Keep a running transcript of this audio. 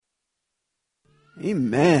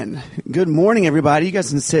Amen. Good morning, everybody. You guys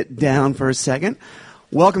can sit down for a second.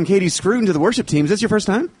 Welcome Katie Scruton to the worship team. Is this your first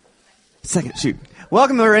time? Second, shoot.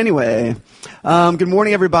 Welcome her anyway. Good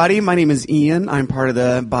morning, everybody. My name is Ian. I'm part of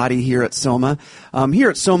the body here at Soma. Here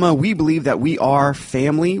at Soma, we believe that we are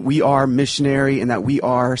family, we are missionary, and that we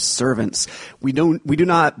are servants. We do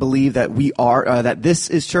not believe that we are that this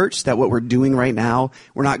is church. That what we're doing right now,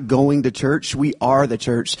 we're not going to church. We are the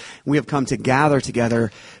church. We have come to gather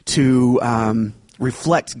together to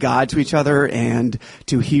reflect God to each other and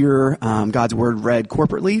to hear God's word read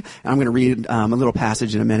corporately. And I'm going to read a little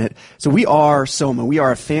passage in a minute. So we are Soma. We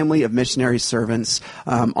are a family of missionary servants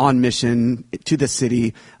on mission to the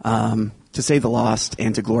city to save the lost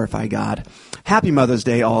and to glorify God. Happy Mother's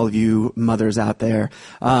Day, all of you mothers out there.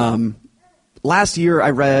 Last year,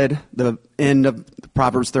 I read the end of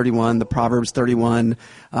Proverbs 31, the Proverbs 31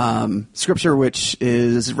 scripture, which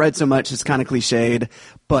is read so much it's kind of cliched,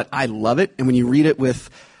 but I love it. And when you read it with,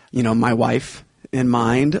 my wife in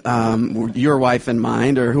mind, your wife in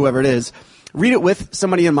mind, or whoever it is, read it with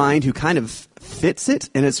somebody in mind who kind of fits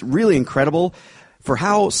it, and it's really incredible. For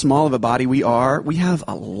how small of a body we are, we have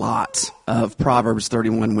a lot of Proverbs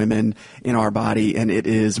 31 women in our body, and it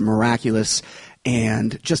is miraculous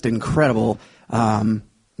and just incredible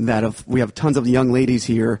we have tons of young ladies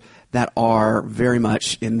here that are very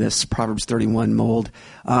much in this Proverbs 31 mold.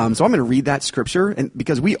 So I'm going to read that scripture, and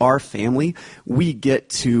because we are family, we get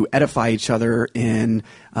to edify each other in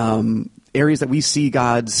areas that we see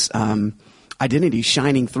God's identity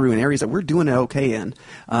shining through, in areas that we're doing it okay in.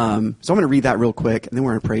 So I'm going to read that real quick, and then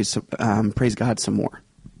we're going to praise God some more.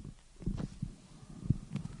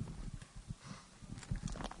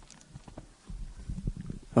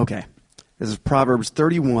 Okay. This is Proverbs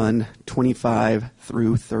 31, 25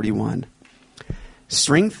 through 31.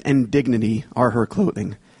 Strength and dignity are her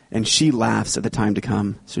clothing, and she laughs at the time to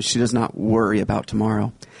come, so she does not worry about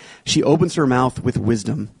tomorrow. She opens her mouth with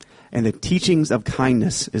wisdom, and the teachings of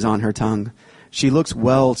kindness is on her tongue. She looks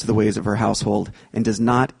well to the ways of her household, and does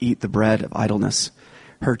not eat the bread of idleness.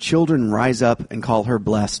 Her children rise up and call her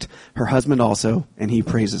blessed, her husband also, and he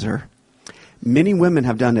praises her. Many women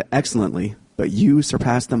have done it excellently, but you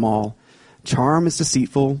surpass them all. Charm is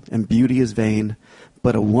deceitful and beauty is vain,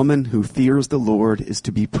 but a woman who fears the Lord is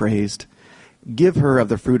to be praised. Give her of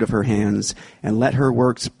the fruit of her hands, and let her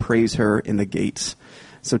works praise her in the gates.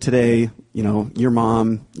 So today, your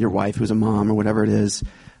mom, your wife who's a mom or whatever it is,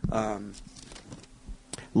 but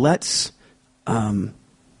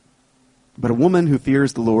a woman who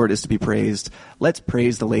fears the Lord is to be praised. Let's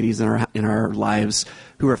praise the ladies in our lives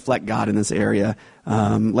who reflect God in this area.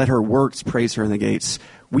 Let her works praise her in the gates.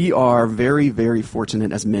 We are very, very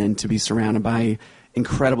fortunate as men to be surrounded by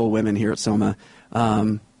incredible women here at Soma.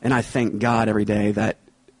 And I thank God every day that,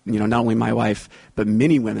 not only my wife, but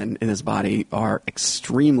many women in this body are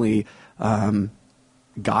extremely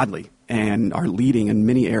godly and are leading in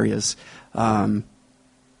many areas. And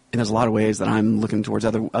there's a lot of ways that I'm looking towards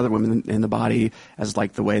other women in the body, as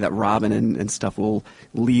like the way that Robin and stuff will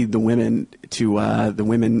lead the women to the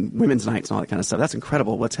women's nights and all that kind of stuff. That's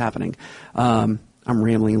incredible what's happening. I'm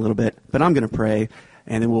rambling a little bit, but I'm going to pray,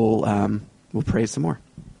 and then we'll pray some more.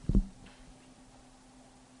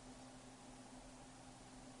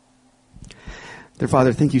 Dear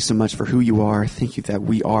Father, thank you so much for who you are. Thank you that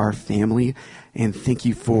we are family, and thank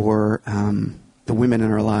you for the women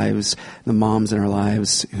in our lives, the moms in our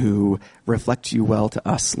lives who reflect you well to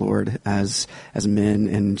us, Lord, as men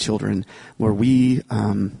and children. Lord, we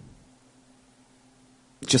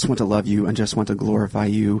just want to love you and just want to glorify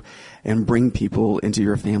you and bring people into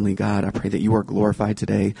your family, God. I pray that you are glorified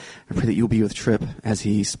today. I pray that you'll be with Tripp as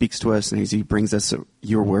he speaks to us and as he brings us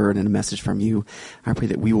your word and a message from you. I pray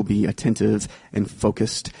that we will be attentive and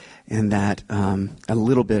focused, and that a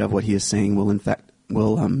little bit of what he is saying will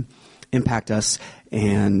impact us,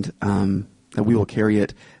 and that we will carry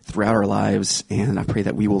it throughout our lives. And I pray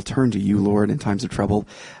that we will turn to you, Lord, in times of trouble.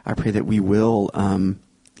 I pray that we will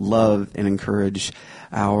love and encourage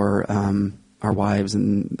our wives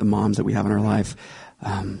and the moms that we have in our life.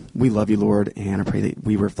 We love you, Lord, and I pray that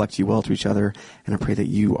we reflect you well to each other, and I pray that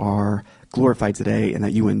you are glorified today and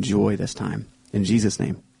that you enjoy this time. In Jesus'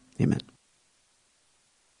 name, amen.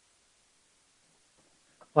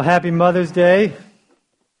 Well, happy Mother's Day.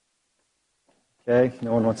 Okay,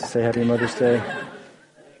 no one wants to say Happy Mother's Day.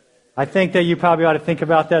 I think that you probably ought to think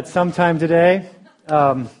about that sometime today.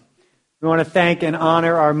 We want to thank and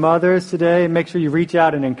honor our mothers today. Make sure you reach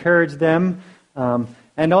out and encourage them.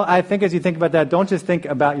 And I think as you think about that, don't just think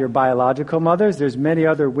about your biological mothers. There's many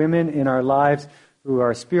other women in our lives who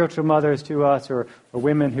are spiritual mothers to us, or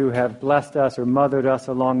women who have blessed us or mothered us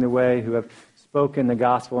along the way, who have spoken the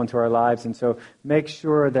gospel into our lives. And so make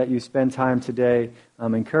sure that you spend time today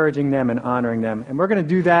encouraging them and honoring them. And we're going to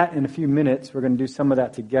do that in a few minutes. We're going to do some of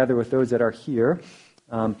that together with those that are here.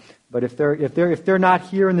 But if they're not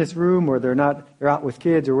here in this room, or they're out with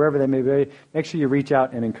kids or wherever they may be, make sure you reach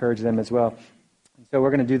out and encourage them as well. And so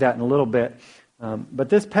we're going to do that in a little bit. But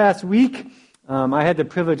this past week, I had the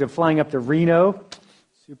privilege of flying up to Reno.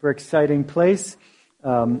 Super exciting place.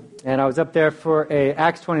 And I was up there for a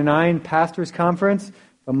Acts 29 pastors conference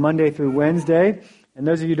from Monday through Wednesday. And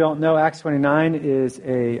those of you who don't know, Acts 29 is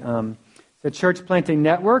a church planting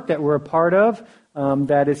network that we're a part of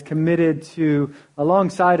that is committed to,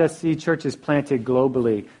 alongside us, see churches planted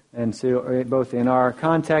globally. And so both in our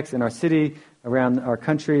context, in our city, around our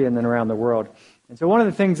country, and then around the world. And so one of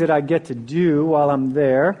the things that I get to do while I'm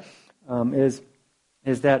there is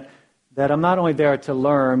that I'm not only there to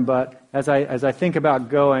learn, but as I think about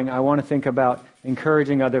going, I want to think about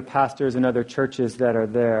encouraging other pastors and other churches that are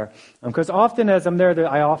there. Because often as I'm there,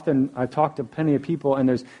 I talk to plenty of people, and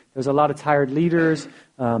there's a lot of tired leaders.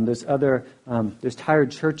 There's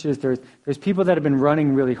tired churches. There's people that have been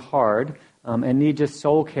running really hard and need just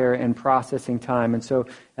soul care and processing time. And so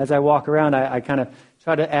as I walk around, I kind of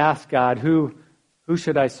try to ask God, who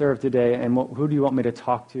should I serve today, and who do you want me to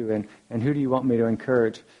talk to, and who do you want me to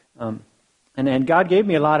encourage? And God gave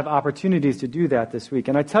me a lot of opportunities to do that this week.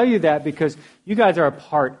 And I tell you that because you guys are a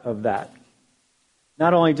part of that.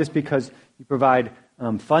 Not only just because you provide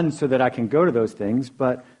funds so that I can go to those things,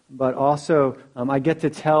 but also I get to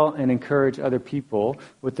tell and encourage other people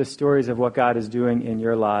with the stories of what God is doing in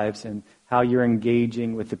your lives and how you're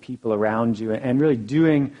engaging with the people around you and really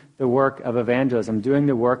doing the work of evangelism, doing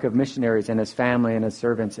the work of missionaries and as family and as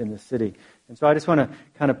servants in the city. And so I just want to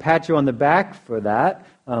kind of pat you on the back for that,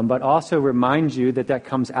 but also remind you that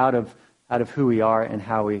comes out of who we are and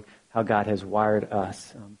how God has wired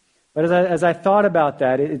us. But as I thought about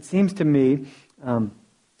that, it seems to me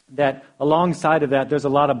that alongside of that, there's a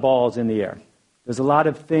lot of balls in the air. There's a lot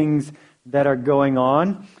of things that are going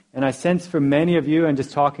on, and I sense for many of you, and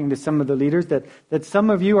just talking to some of the leaders, that some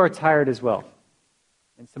of you are tired as well.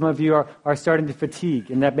 And some of you are starting to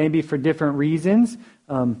fatigue, and that may be for different reasons.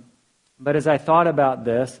 But as I thought about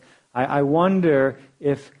this, I wonder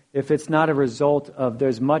if it's not a result of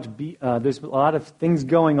there's a lot of things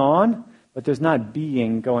going on, but there's not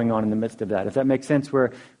being going on in the midst of that. If that makes sense,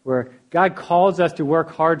 where God calls us to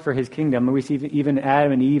work hard for His kingdom, and we see even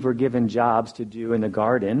Adam and Eve were given jobs to do in the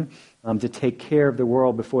garden to take care of the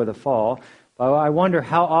world before the fall. But I wonder,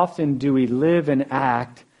 how often do we live and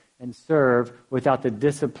act and serve without the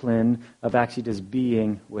discipline of actually just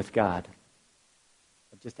being with God?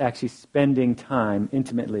 Just actually spending time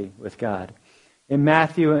intimately with God. In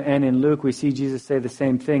Matthew and in Luke, we see Jesus say the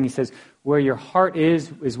same thing. He says, where your heart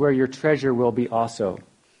is where your treasure will be also.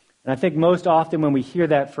 And I think most often when we hear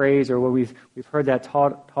that phrase, or when we've heard that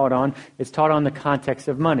taught on, it's taught on the context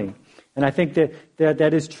of money. And I think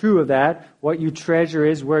that is true of that. What you treasure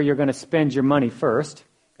is where you're going to spend your money first.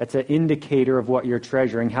 That's an indicator of what you're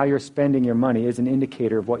treasuring. How you're spending your money is an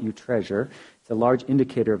indicator of what you treasure. It's a large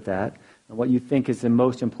indicator of that, and what you think is the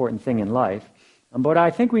most important thing in life. But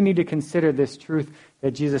I think we need to consider this truth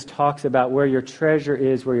that Jesus talks about, where your treasure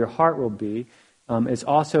is, where your heart will be, is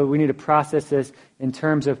also, we need to process this in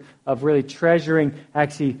terms of really treasuring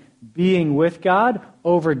actually being with God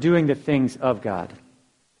over doing the things of God.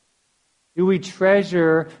 Do we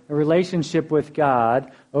treasure a relationship with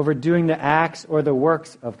God over doing the acts or the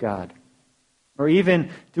works of God? Or even,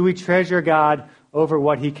 do we treasure God over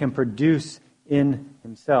what He can produce in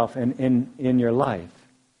Himself and in your life?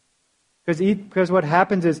 Because what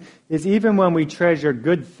happens is even when we treasure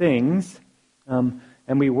good things and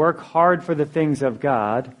we work hard for the things of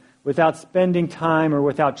God, without spending time or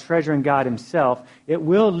without treasuring God Himself, it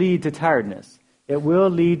will lead to tiredness. It will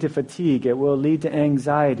lead to fatigue. It will lead to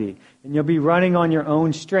anxiety. And you'll be running on your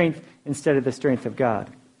own strength instead of the strength of God.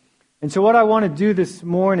 And so what I want to do this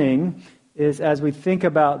morning is, as we think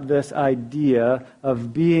about this idea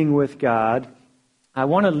of being with God, I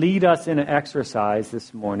want to lead us in an exercise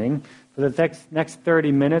this morning for the next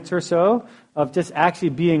 30 minutes or so of just actually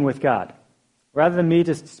being with God. Rather than me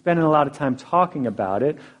just spending a lot of time talking about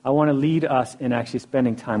it, I want to lead us in actually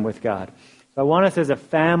spending time with God. So I want us as a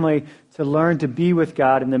family to learn to be with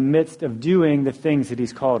God in the midst of doing the things that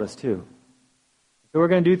He's called us to. So we're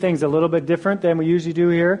going to do things a little bit different than we usually do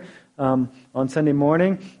here on Sunday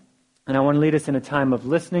morning. And I want to lead us in a time of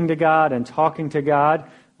listening to God and talking to God,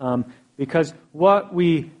 because what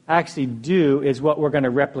we actually do is what we're going to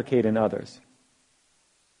replicate in others.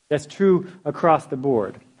 That's true across the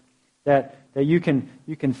board. That you can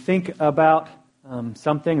think about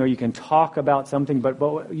something, or you can talk about something, but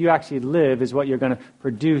what you actually live is what you're going to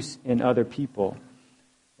produce in other people.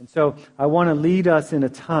 And so I want to lead us in a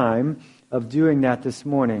time of doing that this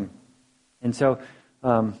morning. And so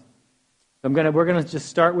we're going to just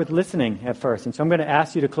start with listening at first. And so I'm going to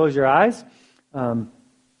ask you to close your eyes, and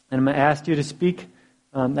I'm going to ask you to speak,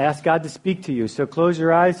 ask God to speak to you. So close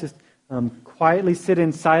your eyes, just quietly sit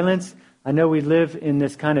in silence. I know we live in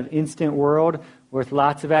this kind of instant world with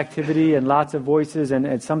lots of activity and lots of voices,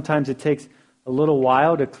 and sometimes it takes a little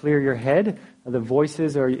while to clear your head. The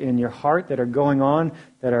voices are in your heart that are going on,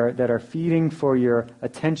 that are feeding for your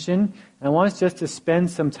attention. And I want us just to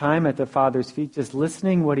spend some time at the Father's feet, just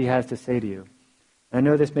listening what He has to say to you. And I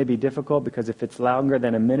know this may be difficult because if it's longer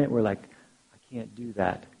than a minute, we're like, I can't do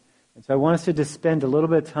that. And so I want us to just spend a little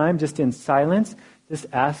bit of time just in silence, just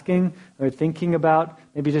asking or thinking about,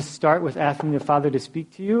 maybe just start with asking the Father to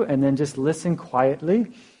speak to you, and then just listen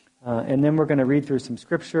quietly. And then we're going to read through some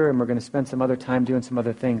scripture, and we're going to spend some other time doing some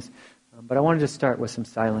other things. But I wanted to start with some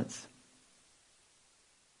silence.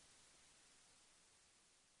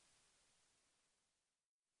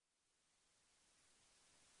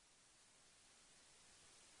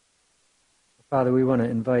 Father, we want to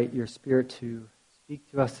invite your Spirit to speak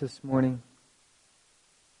to us this morning.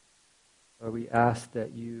 Lord, we ask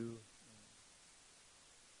that you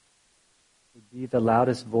would be the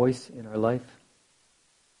loudest voice in our life.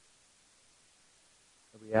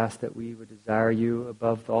 We ask that we would desire you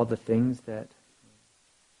above all the things that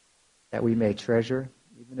we may treasure,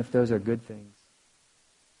 even if those are good things.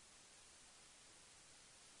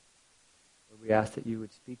 Lord, we ask that you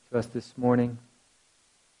would speak to us this morning.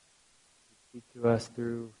 Speak to us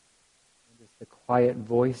through just the quiet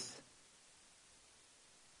voice.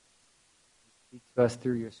 Speak to us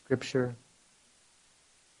through your scripture.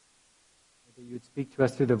 That you would speak to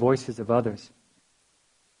us through the voices of others.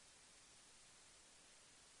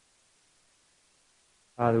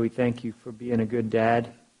 Father, we thank you for being a good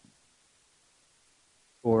dad,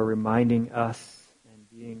 for reminding us and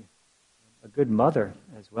being a good mother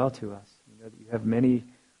as well to us. We know that you have many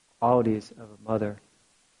qualities of a mother.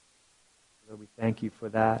 Lord, we thank you for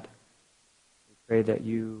that. We pray that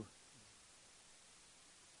you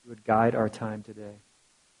would guide our time today.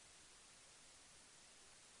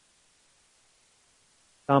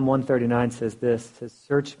 Psalm 139 says this, it says,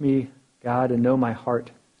 "Search me, God, and know my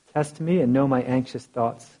heart. Test me and know my anxious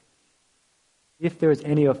thoughts. If there is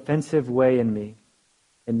any offensive way in me,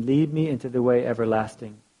 and lead me into the way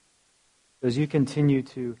everlasting." So as you continue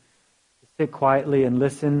to sit quietly and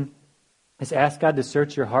listen, just ask God to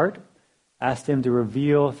search your heart. Ask Him to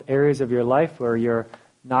reveal areas of your life where you're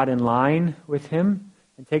not in line with Him.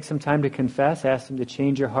 And take some time to confess. Ask Him to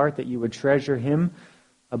change your heart, that you would treasure Him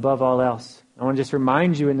above all else. I want to just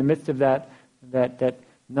remind you in the midst of that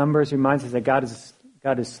Numbers reminds us that God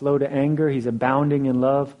is slow to anger. He's abounding in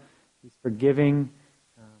love. He's forgiving.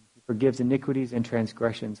 He forgives iniquities and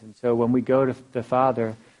transgressions. And so when we go to the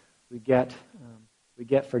Father, we get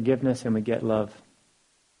forgiveness and we get love.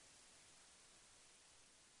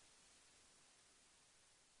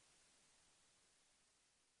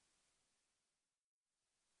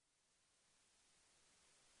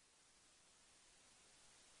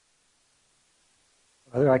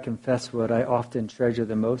 Father, I confess what I often treasure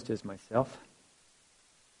the most is myself.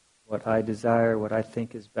 What I desire, what I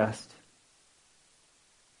think is best.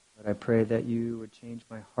 But I pray that you would change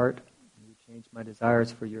my heart, and you change my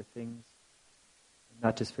desires for your things,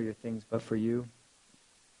 not just for your things, but for you.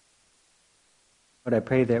 But I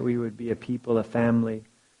pray that we would be a people, a family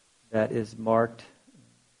that is marked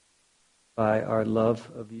by our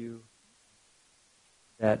love of you,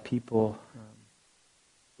 that people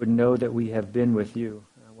would know that we have been with you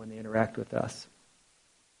when they interact with us.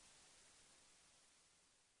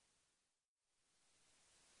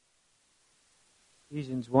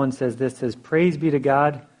 Ephesians 1 says this, says, "Praise be to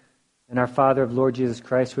God and our Father of Lord Jesus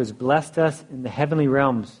Christ, who has blessed us in the heavenly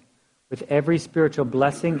realms with every spiritual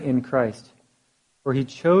blessing in Christ. For He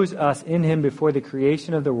chose us in Him before the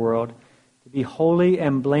creation of the world to be holy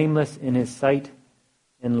and blameless in His sight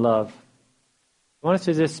in love." I want us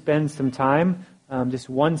to just spend some time, just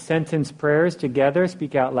one sentence prayers together,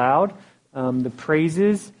 speak out loud, the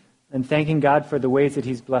praises and thanking God for the ways that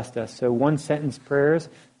He's blessed us. So one sentence prayers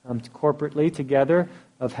corporately together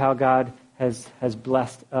of how God has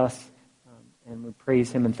blessed us, and we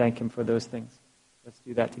praise Him and thank Him for those things. Let's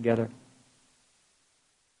do that together.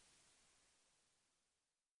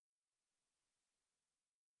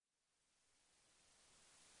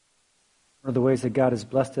 One of the ways that God has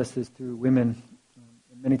blessed us is through women.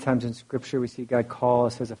 Many times in Scripture we see God call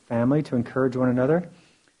us as a family to encourage one another.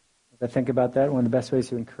 As I think about that, one of the best ways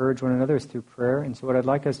to encourage one another is through prayer. And so what I'd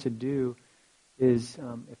like us to do is,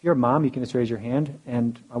 if you're a mom, you can just raise your hand,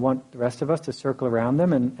 and I want the rest of us to circle around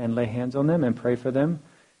them and lay hands on them and pray for them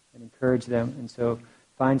and encourage them. And so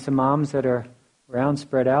find some moms that are around,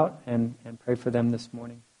 spread out, and pray for them this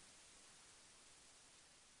morning.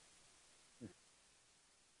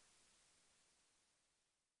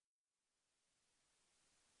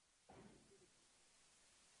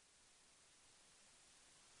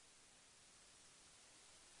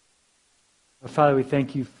 Well, Father, we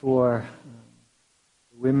thank you for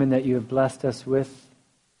the women that you have blessed us with.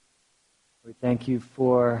 We thank you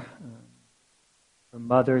for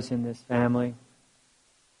mothers in this family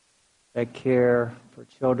that care for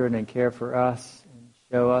children and care for us and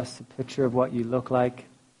show us a picture of what you look like.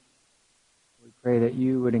 We pray that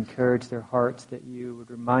you would encourage their hearts, that you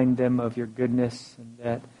would remind them of your goodness, and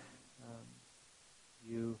that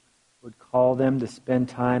you would call them to spend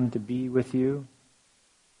time to be with you.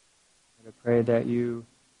 I pray that you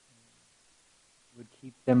would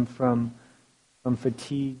keep them from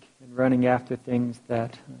fatigue and running after things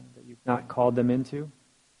that you've not called them into.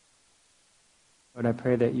 Lord, I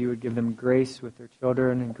pray that you would give them grace with their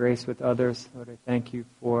children and grace with others. Lord, I thank you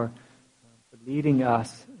for leading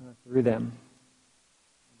us through them.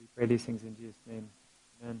 We pray these things in Jesus' name.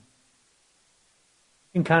 Amen.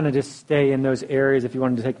 You can kind of just stay in those areas. If you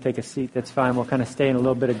wanted to take a seat, that's fine. We'll kind of stay in a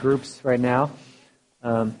little bit of groups right now.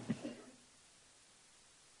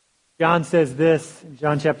 John says this, in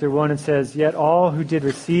John chapter 1, it says, "Yet all who did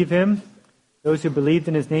receive him, those who believed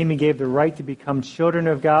in his name, he gave the right to become children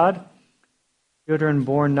of God, children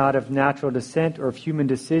born not of natural descent or of human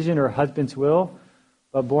decision or husband's will,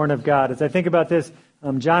 but born of God." As I think about this,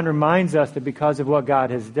 John reminds us that because of what God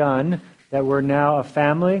has done, that we're now a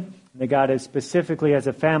family, and that God has specifically as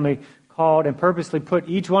a family called and purposely put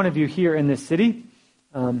each one of you here in this city.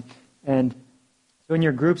 And so in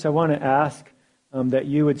your groups, I want to ask that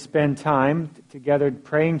you would spend time together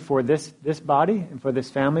praying for this body and for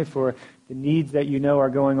this family, for the needs that you know are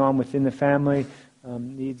going on within the family,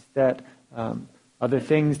 needs that other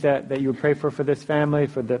things that you would pray for this family,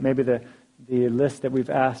 for maybe the list that we've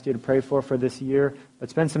asked you to pray for this year. But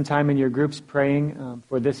spend some time in your groups praying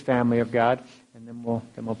for this family of God, and then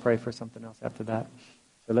we'll pray for something else after that.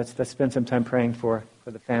 So let's spend some time praying for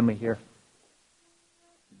the family here.